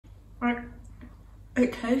Like,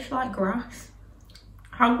 it tastes like grass.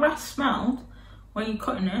 How grass smells when you're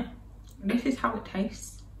cutting it, this is how it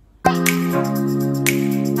tastes.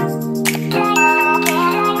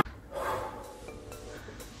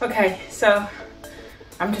 Okay, so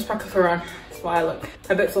I'm just back off a run. That's why I look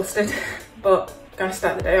a bit flustered, but I'm gonna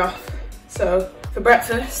start the day off. So for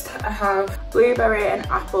breakfast, I have blueberry and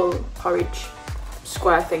apple porridge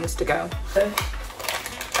square things to go.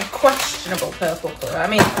 A questionable purple colour. I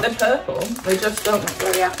mean, they're purple, they just don't look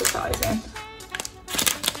very appetising.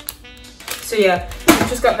 So yeah, I've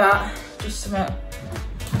just got that, just something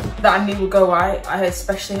that I knew would go right,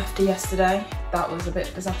 especially after yesterday. That was a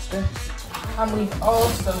bit disastrous. And we've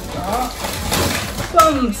also got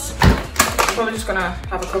plums. Probably just gonna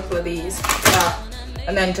have a couple of these,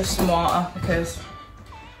 and then just some water because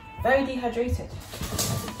I'm very dehydrated.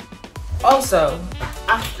 Also,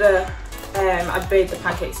 after I'd made the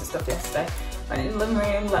pancakes and stuff yesterday, I went in the living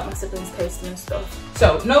room, let my siblings taste them and stuff.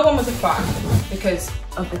 So no one was a fan because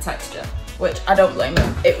of the texture, which I don't blame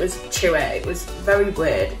them. It was chewy, it was very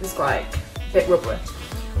weird, it was like a bit rubbery.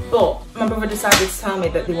 But my brother decided to tell me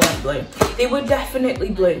that they weren't blue. They were definitely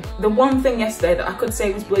blue. The one thing yesterday that I could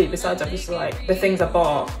say was blue, besides obviously like the things I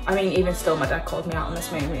bought, I mean even still my dad called me out on the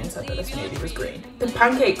smoothie and said that the smoothie was green. The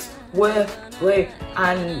pancakes were blue,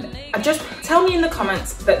 and just tell me in the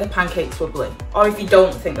comments that the pancakes were blue, or if you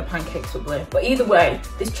don't think the pancakes were blue. But either way,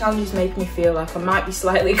 this challenge is making me feel like I might be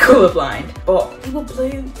slightly colourblind, but they were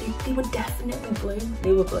blue. They were definitely blue.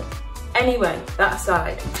 They were blue. Anyway, that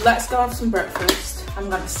aside, let's go have some breakfast. I'm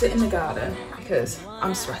going to sit in the garden because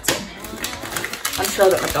I'm sweating. I'm sure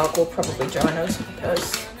that my dog will probably join us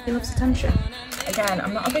because he loves attention. Again,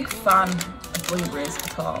 I'm not a big fan of blueberries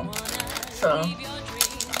at all, so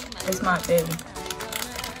this might be a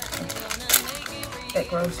bit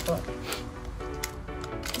gross, but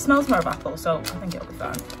it smells more of apple, so I think it'll be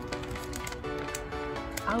fine.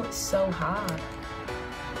 Oh, it's so hard.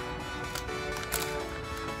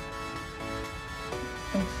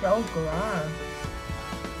 It's so dry.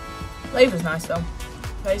 Flavour's nice though.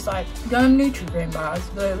 Tastes like, you know, Nutri-Grain bars,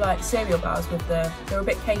 they're like cereal bars with they're a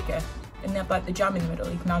bit cakey, and they have like the jam in the middle.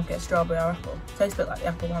 You can either get strawberry or apple. Tastes a bit like the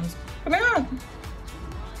apple ones. Come on.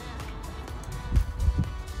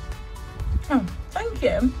 Oh, thank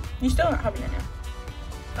you. You still not having any?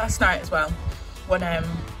 Last night as well, when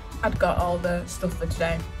I'd got all the stuff for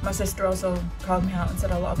today, my sister also called me out and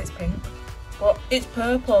said a lot of it's pink, but it's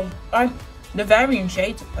purple. They're varying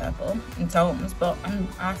shades of purple in tones, but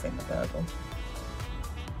I think they're purple.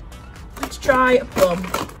 Let's try a plum.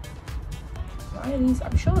 Why are these?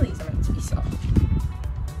 I'm sure these are meant to be soft.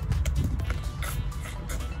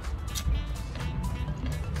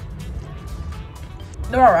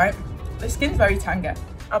 They're alright. The skin's very tangy.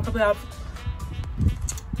 I'll probably have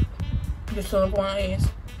just another one of these.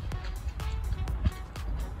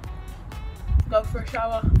 Go for a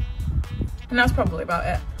shower. And that's probably about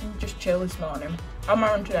it. I'm just chill this morning. On my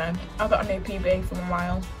run today, I got a new PB from a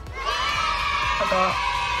mile.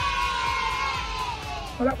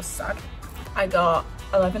 Well, that was sad. I got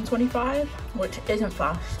 11:25, which isn't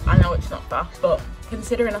fast. I know it's not fast, but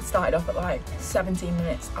considering I started off at like 17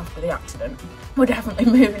 minutes after the accident, we're definitely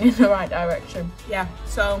moving in the right direction. Yeah,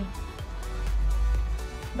 so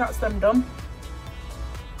that's them done.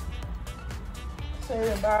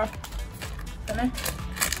 Cereal bar finished.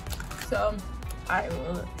 So I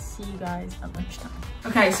will see you guys at lunchtime.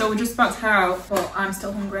 Okay, so we're just about to head out, but I'm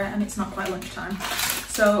still hungry and it's not quite lunchtime.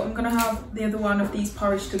 So I'm gonna have the other one of these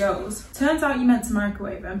porridge to goes. Turns out you meant to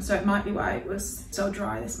microwave them, so it might be why it was so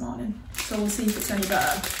dry this morning. So we'll see if it's any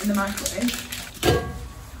better in the microwave.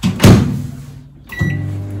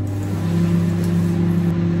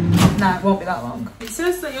 Nah, it won't be that long. It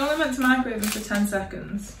says that you're only meant to microwave them for 10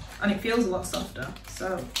 seconds and it feels a lot softer,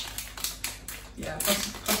 so yeah,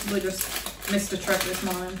 possibly just missed a trick this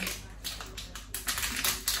morning.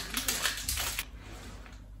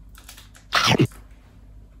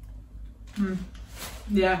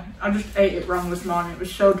 Yeah, I just ate it wrong this morning. It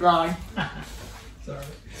was so dry. Sorry.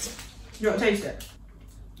 You want to taste it?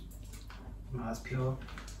 No, it's pure.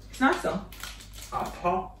 It's nice though.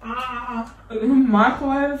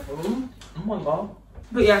 Microwave. Oh my god.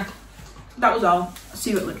 But yeah, that was all. I'll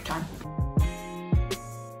see you at lunchtime.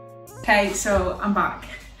 Okay, so I'm back.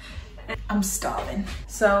 I'm starving.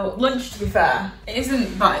 So lunch, to be fair, it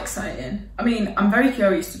isn't that exciting. I mean, I'm very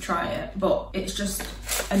curious to try it, but it's just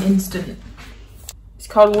an instant. It's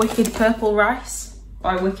called Wicked Purple Rice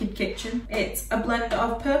by Wicked Kitchen. It's a blend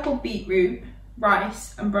of purple beetroot,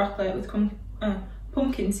 rice and broccoli with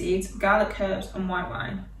pumpkin seeds, garlic herbs and white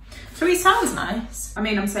wine. So it sounds nice. I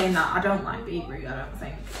mean, I'm saying that I don't like beetroot, I don't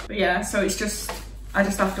think. But yeah, so it's just I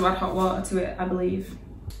just have to add hot water to it, I believe.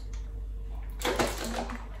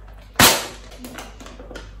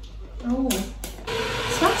 Oh, it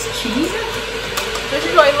smells cheesy. This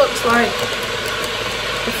is what it looks like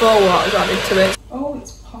before water's added to it. Oh,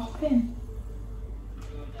 it's popping.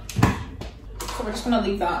 So we're just gonna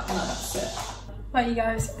leave that and that's it. Let you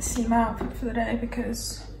guys see my outfit for the day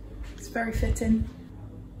because it's very fitting.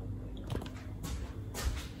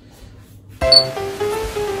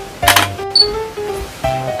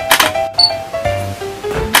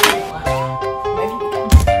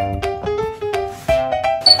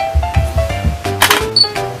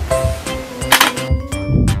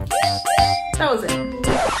 That was it.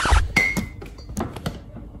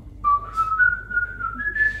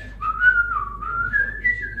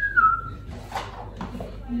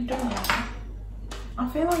 I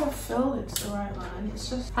feel like I filled it to the right line. It's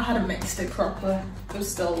just I hadn't mixed it properly. There's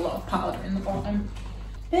still a lot of powder in the bottom.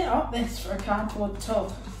 Bit odd this for a cardboard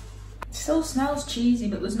tub. It still smells cheesy,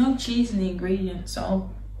 but there's no cheese in the ingredients,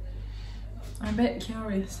 so I'm a bit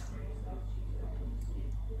curious.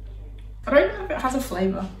 I don't know if it has a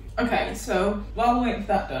flavour. Okay, so while we're waiting for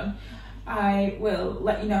that done, I will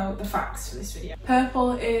let you know the facts for this video.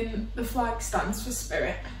 Purple in the flag stands for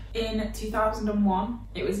spirit. In 2001,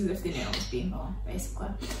 it was as if they knew I was being born, basically.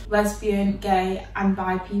 Lesbian, gay and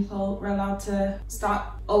bi people were allowed to start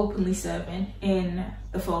openly serving in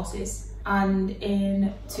the forces. And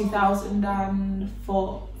in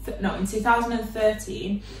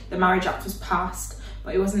 2013, the Marriage Act was passed,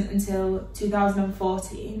 but it wasn't until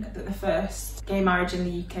 2014 that the first gay marriage in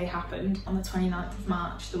the UK happened. On the 29th of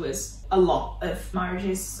March, there was a lot of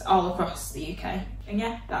marriages all across the UK. And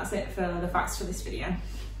yeah, that's it for the facts for this video.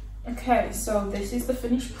 Okay, so this is the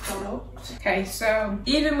finished product. Okay, so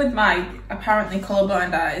even with my apparently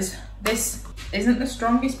colourblind eyes, this isn't the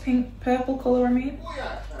strongest purple colour, I mean.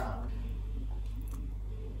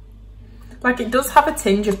 Like, it does have a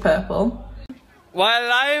tinge of purple. What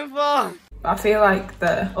lying for? I feel like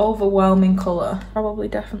the overwhelming colour, probably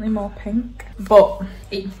definitely more pink. But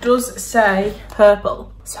it does say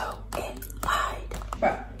purple, so it lied.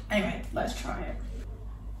 But anyway, let's try it.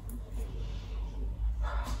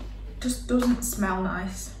 Just doesn't smell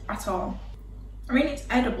nice at all. I mean, it's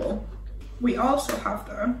edible. We also have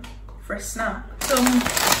though, for a snack, some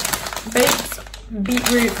baked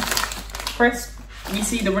beetroot crisp. You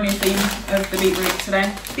see the running theme of the beetroot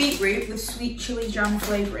today. Beetroot with sweet chili jam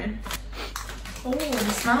flavouring. Oh, they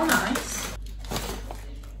smell nice.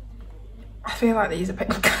 I feel like these are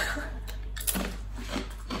pink.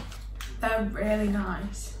 They're really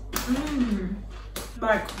nice.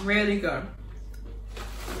 Like really good.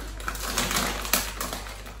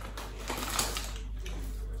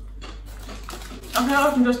 I feel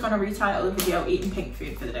like I'm just gonna retitle the video eating pink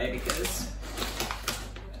food for the day because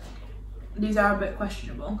these are a bit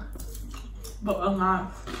questionable, but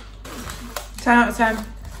alive. 10 out of 10,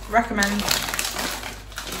 recommend.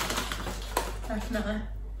 Definitely.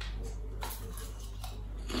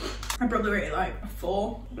 I probably rate it like a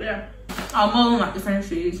 4, but yeah. I'll more than like to finish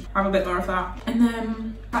these, have a bit more of that, and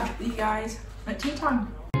then catch up with you guys at tea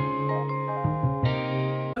time.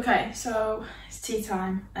 Okay, so it's tea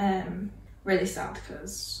time. Really sad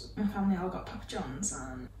because my family all got Papa John's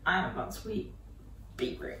and I'm about to eat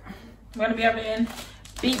beetroot. I'm going to be having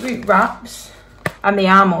beetroot wraps, and they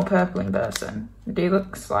are more purple in person. They do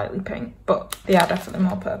look slightly pink, but they are definitely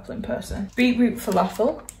more purple in person. Beetroot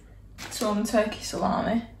falafel, some turkey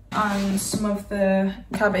salami, and some of the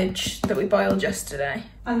cabbage that we boiled yesterday.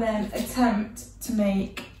 And then attempt to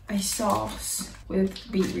make a sauce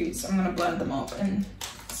with beetroots. I'm going to blend them up and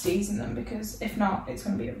season them because if not, it's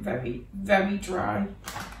going to be a very, very dry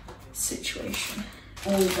situation.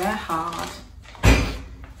 Oh, they're hard.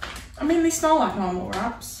 I mean, they smell like normal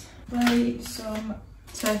wraps. Probably some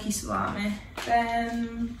turkey salami,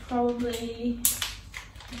 then probably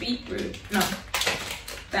beetroot. No,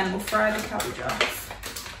 then we'll fry the cabbage off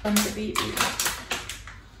and the beetroot.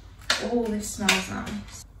 Oh, this smells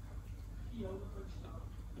nice.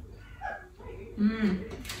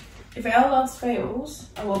 If all else fails,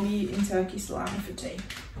 I will be eating turkey salami for tea.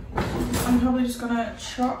 I'm probably just gonna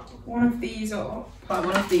chop one of these up. Well,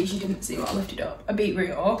 one of these, you didn't see what I lifted up. A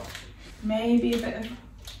beetroot up. Maybe a bit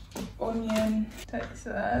of onion.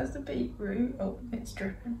 So there's the beetroot. Oh, it's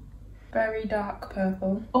dripping. Very dark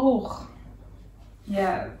purple. Oh,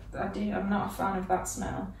 yeah, I'm not a fan of that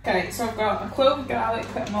smell. Okay, so I've got a clove of garlic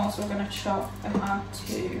that I'm also gonna chop and add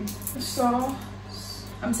to the sauce.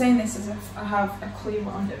 I'm saying this as if I have a clue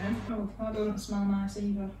what I'm doing. Oh, that doesn't smell nice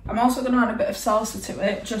either. I'm also going to add a bit of salsa to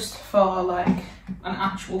it, just for like an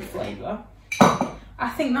actual flavour.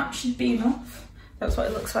 I think that should be enough. That's what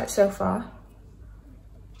it looks like so far.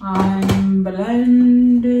 I'm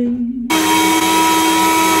blending.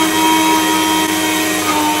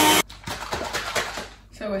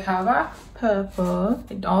 So we have our purple.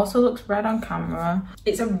 It also looks red on camera.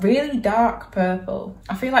 It's a really dark purple.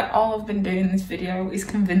 I feel like all I've been doing in this video is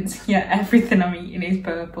convincing you everything I'm eating is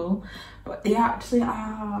purple, but they actually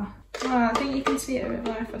are. Oh, I think you can see it a bit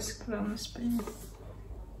more if I put it on the spoon.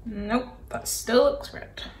 Nope, that still looks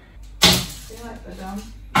red. I feel like they're done.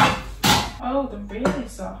 Oh, they're really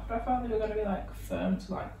soft. I thought they were going to be like firm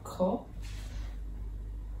to like cut.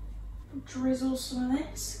 Drizzle some of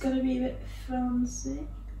this. Gonna be a bit fancy.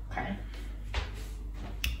 Okay.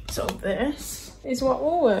 So this is what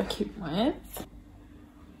we're working with.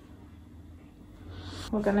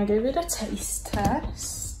 We're gonna give it a taste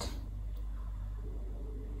test.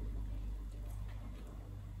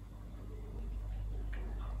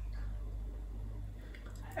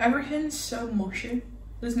 Everything's so mushy.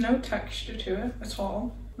 There's no texture to it at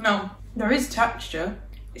all. No, there is texture.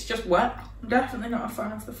 It's just wet. I'm definitely not a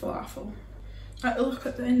fan of the falafel. Like, look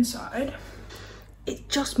at the inside. It's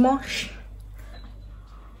just mush.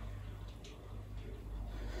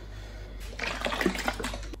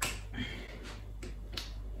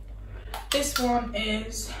 This one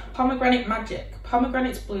is pomegranate magic,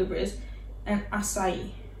 pomegranates, blueberries, and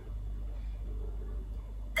acai.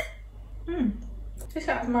 This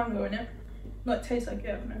has mango in it. Well, it tastes like it,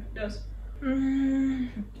 I don't know if it does.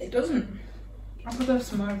 It doesn't. I'll put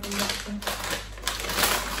some more of them actually.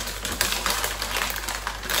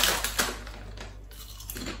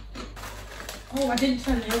 Oh, I didn't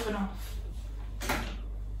turn the oven off.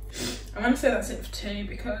 I'm gonna say that's it for tea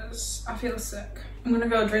because I feel sick. I'm gonna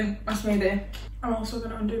go drink my smoothie. I'm also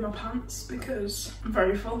gonna undo my pants because I'm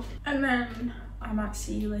very full. And then I might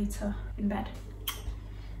see you later in bed.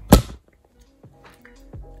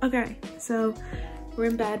 Okay, so we're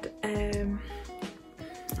in bed.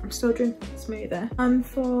 I'm still drinking smoothie. And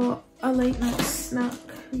for a late night snack,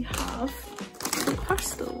 we have some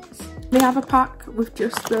pastels. We have a pack with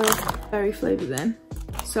just the berry flavours in.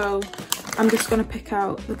 So I'm just gonna pick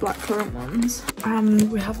out the blackcurrant ones.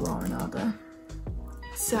 And we have Rona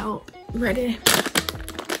set up, ready.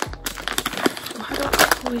 I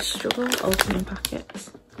don't always struggle opening packets.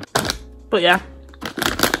 But yeah.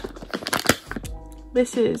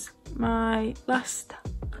 This is my last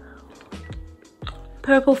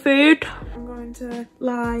purple food. I'm going to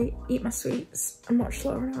lie, eat my sweets, and watch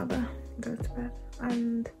Rona and go to bed.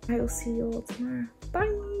 And I'll see you all tomorrow. Bye!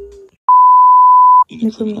 In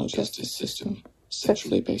the criminal justice system,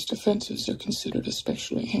 sexually based offences are considered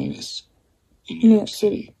especially heinous. In New York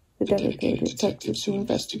City, the dedicated detectives who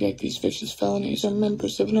investigate these vicious felonies are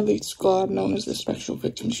members of an elite squad known as the Special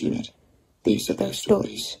Victims Unit. These are their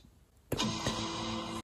stories.